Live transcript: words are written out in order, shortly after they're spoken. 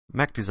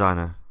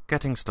MechDesigner,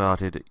 getting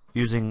started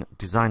using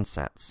design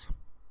sets.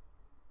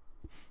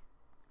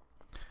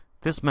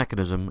 This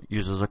mechanism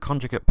uses a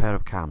conjugate pair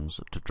of cams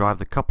to drive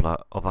the coupler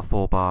of a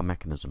 4-bar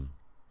mechanism.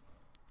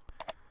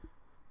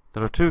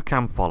 There are two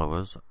cam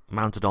followers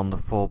mounted on the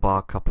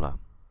 4-bar coupler.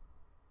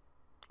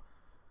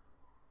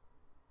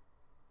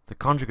 The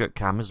conjugate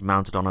cam is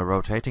mounted on a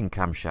rotating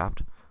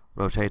camshaft,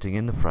 rotating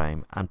in the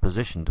frame and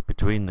positioned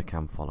between the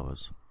cam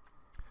followers.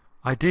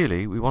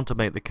 Ideally, we want to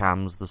make the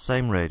cams the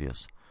same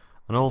radius,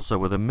 and also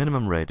with a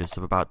minimum radius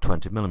of about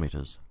 20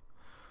 mm.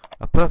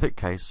 A perfect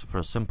case for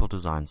a simple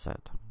design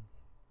set.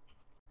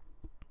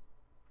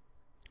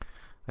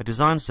 A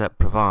design set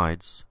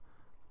provides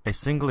a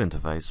single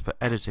interface for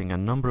editing a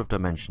number of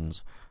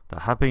dimensions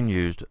that have been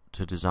used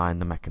to design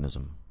the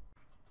mechanism.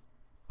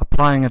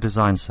 Applying a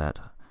design set.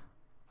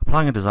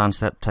 Applying a design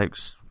set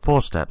takes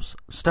 4 steps.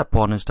 Step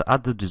 1 is to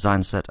add the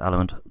design set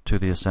element to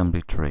the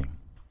assembly tree.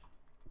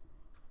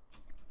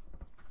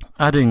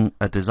 Adding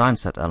a design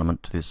set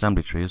element to the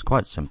assembly tree is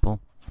quite simple.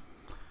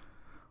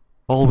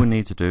 All we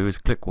need to do is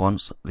click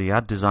once the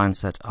Add Design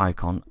Set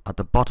icon at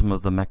the bottom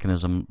of the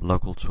mechanism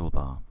local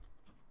toolbar.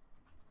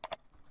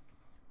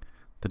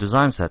 The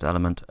design set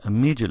element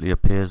immediately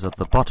appears at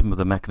the bottom of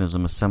the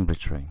mechanism assembly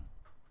tree.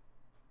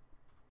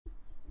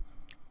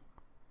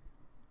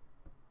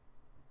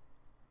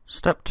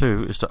 Step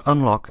 2 is to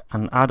unlock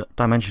and add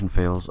dimension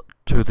fields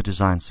to the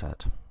design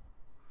set.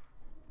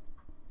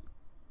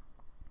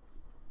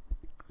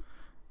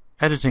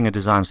 Editing a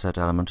design set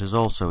element is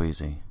also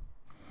easy.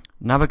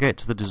 Navigate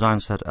to the design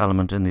set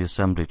element in the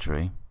assembly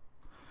tree,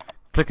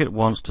 click it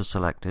once to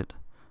select it,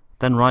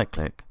 then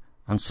right-click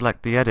and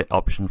select the Edit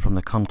option from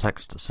the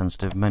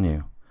context-sensitive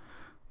menu.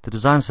 The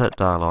design set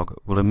dialog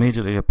will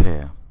immediately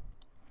appear.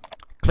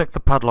 Click the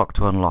padlock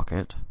to unlock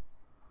it,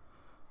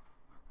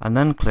 and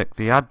then click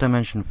the Add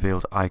Dimension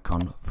Field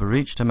icon for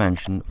each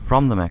dimension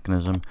from the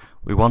mechanism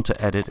we want to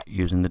edit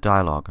using the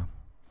dialog.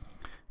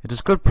 It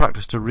is good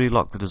practice to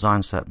relock the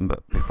design set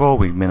before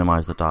we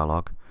minimize the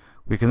dialog.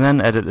 We can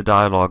then edit the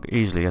dialog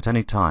easily at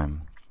any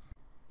time.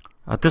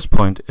 At this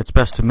point, it's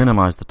best to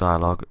minimize the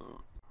dialog,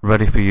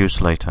 ready for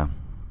use later.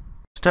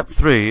 Step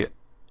 3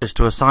 is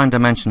to assign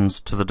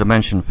dimensions to the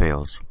dimension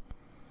fields.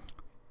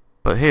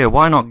 But here,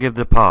 why not give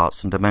the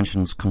parts and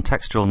dimensions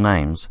contextual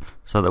names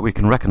so that we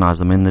can recognize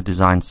them in the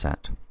design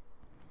set?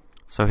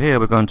 So here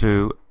we're going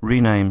to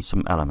rename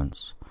some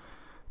elements.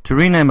 To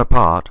rename a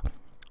part,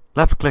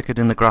 left-click it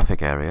in the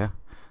graphic area.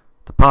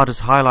 The part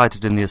is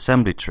highlighted in the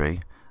assembly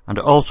tree and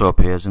it also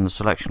appears in the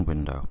selection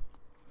window.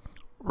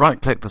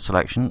 Right-click the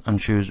selection and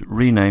choose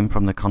Rename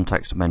from the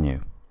context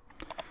menu.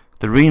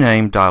 The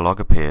Rename dialog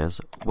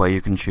appears where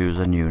you can choose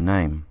a new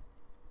name.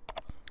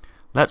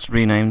 Let's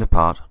rename the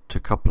part to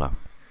Coupler.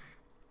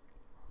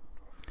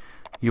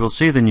 You will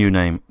see the new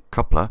name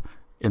Coupler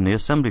in the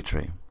assembly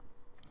tree.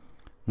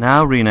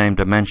 Now rename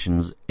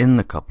dimensions in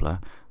the coupler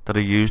that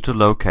are used to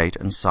locate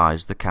and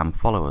size the cam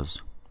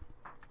followers.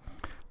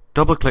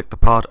 Double-click the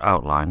part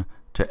outline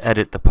to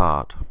edit the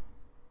part.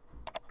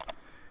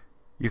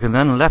 You can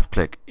then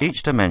left-click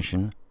each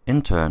dimension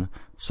in turn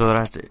so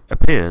that it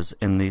appears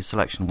in the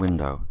selection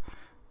window.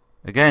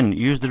 Again,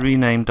 use the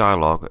Rename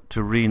dialog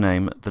to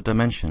rename the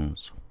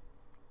dimensions.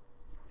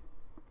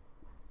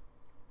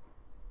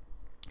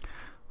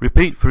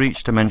 Repeat for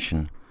each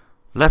dimension.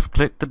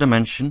 Left-click the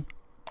dimension,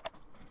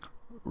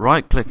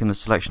 right-click in the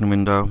selection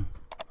window,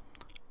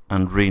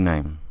 and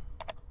rename.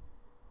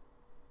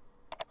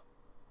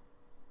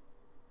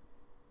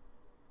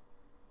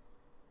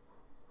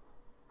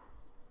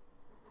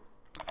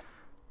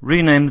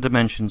 Rename the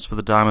dimensions for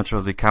the diameter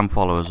of the cam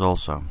followers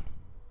also.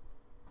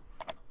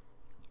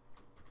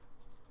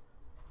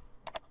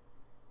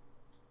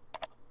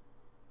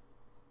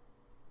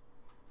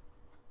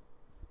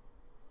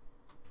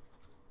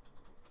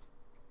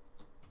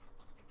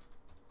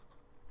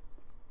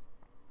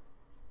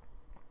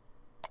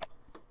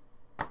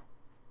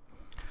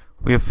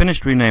 We have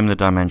finished renaming the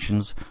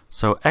dimensions,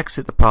 so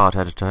exit the part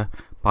editor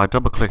by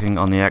double-clicking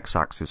on the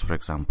x-axis, for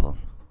example.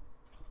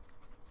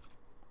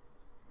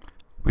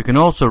 We can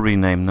also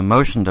rename the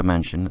motion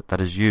dimension that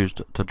is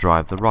used to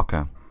drive the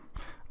rocker.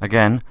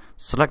 Again,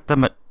 select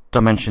the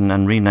dimension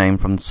and rename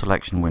from the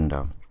selection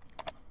window.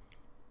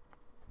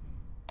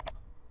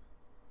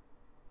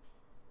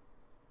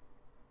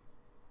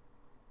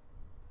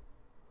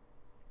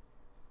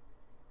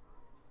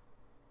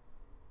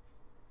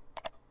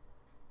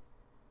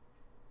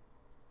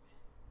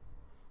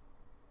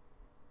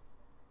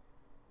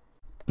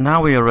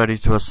 Now we are ready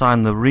to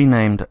assign the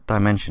renamed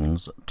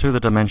dimensions to the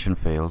dimension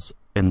fields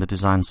in the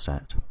design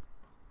set.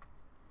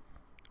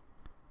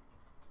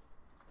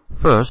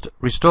 First,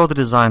 restore the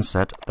design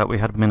set that we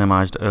had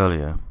minimized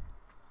earlier.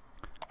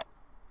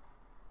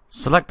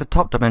 Select the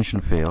top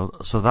dimension field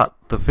so that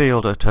the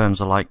field turns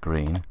a light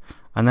green,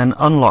 and then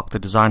unlock the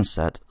design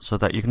set so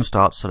that you can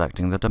start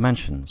selecting the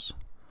dimensions.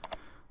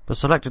 The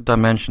selected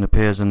dimension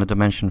appears in the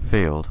dimension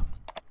field.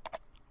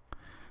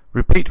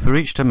 Repeat for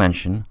each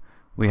dimension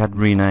we had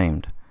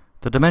renamed.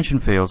 The dimension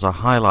fields are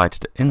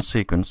highlighted in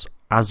sequence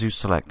as you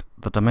select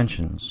the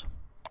dimensions.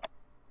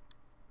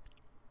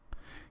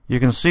 You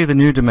can see the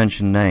new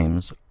dimension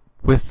names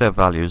with their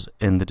values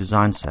in the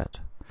design set.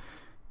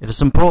 It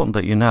is important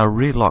that you now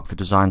relock the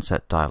design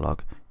set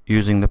dialog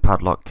using the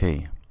padlock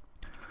key.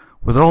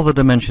 With all the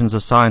dimensions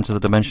assigned to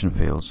the dimension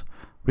fields,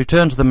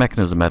 return to the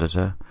mechanism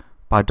editor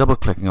by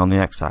double-clicking on the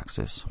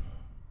x-axis.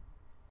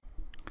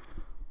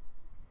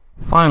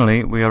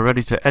 Finally, we are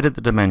ready to edit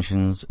the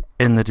dimensions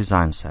in the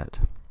design set.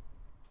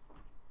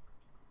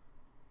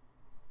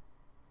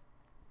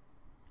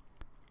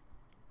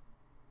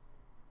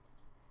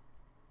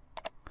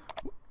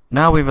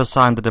 Now we've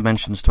assigned the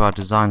dimensions to our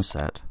design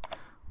set,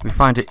 we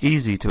find it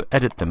easy to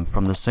edit them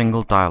from the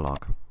single dialog.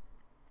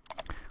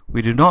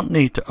 We do not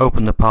need to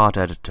open the part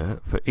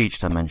editor for each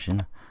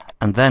dimension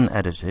and then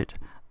edit it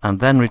and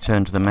then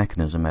return to the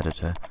mechanism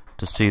editor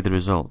to see the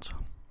result.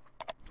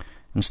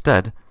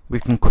 Instead, we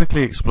can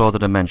quickly explore the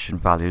dimension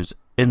values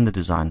in the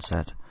design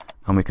set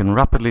and we can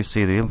rapidly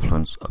see the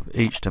influence of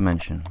each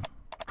dimension.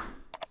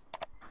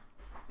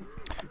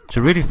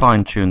 To really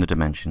fine-tune the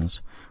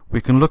dimensions,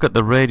 we can look at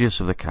the radius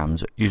of the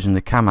cams using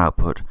the cam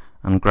output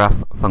and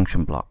graph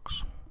function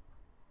blocks.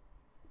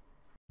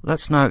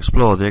 Let's now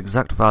explore the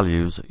exact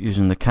values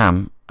using the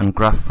cam and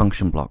graph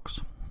function blocks.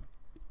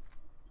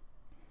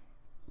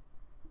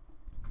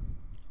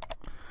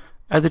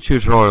 Other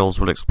tutorials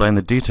will explain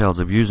the details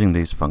of using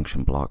these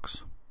function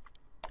blocks.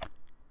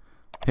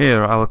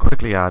 Here I will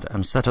quickly add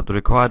and set up the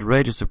required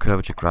radius of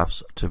curvature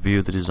graphs to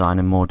view the design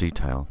in more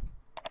detail.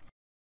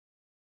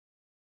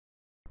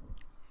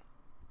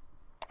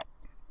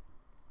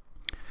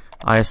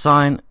 I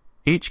assign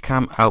each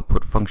cam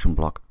output function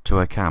block to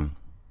a cam.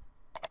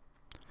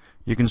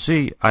 You can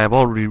see I have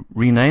already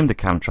renamed the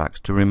cam tracks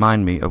to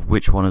remind me of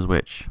which one is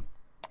which.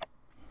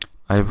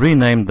 I have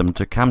renamed them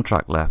to cam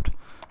track left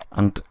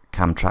and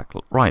cam track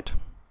right.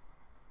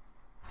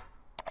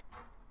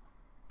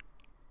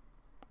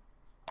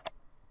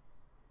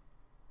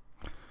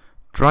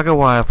 Drag a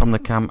wire from the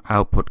cam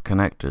output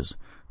connectors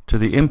to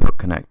the input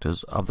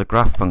connectors of the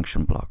graph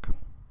function block.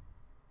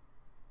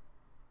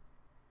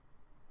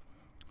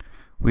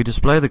 We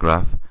display the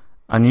graph,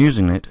 and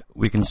using it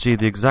we can see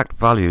the exact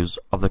values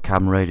of the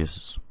cam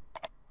radiuses.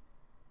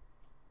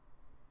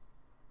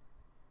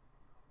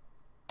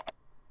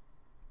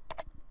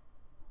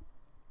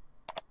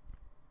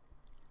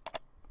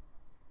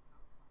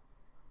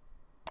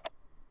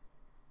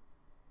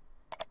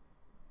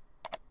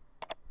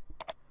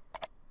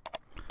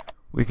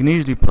 We can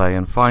easily play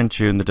and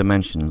fine-tune the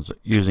dimensions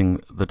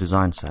using the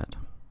design set.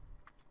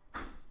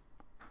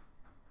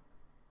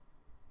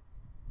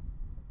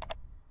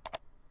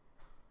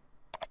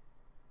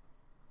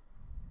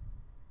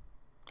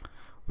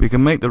 We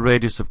can make the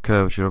radius of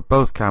curvature of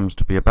both cams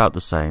to be about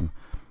the same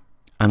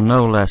and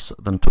no less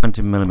than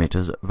 20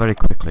 mm very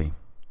quickly.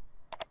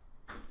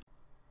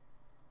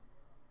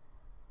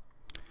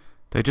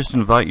 They just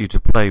invite you to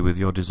play with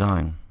your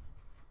design.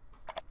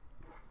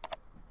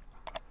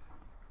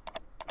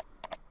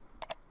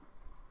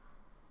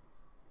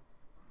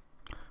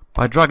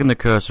 By dragging the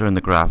cursor in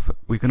the graph,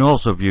 we can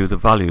also view the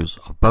values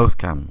of both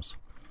cams.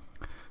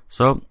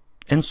 So,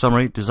 in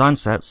summary, design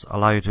sets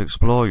allow you to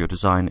explore your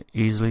design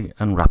easily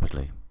and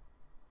rapidly.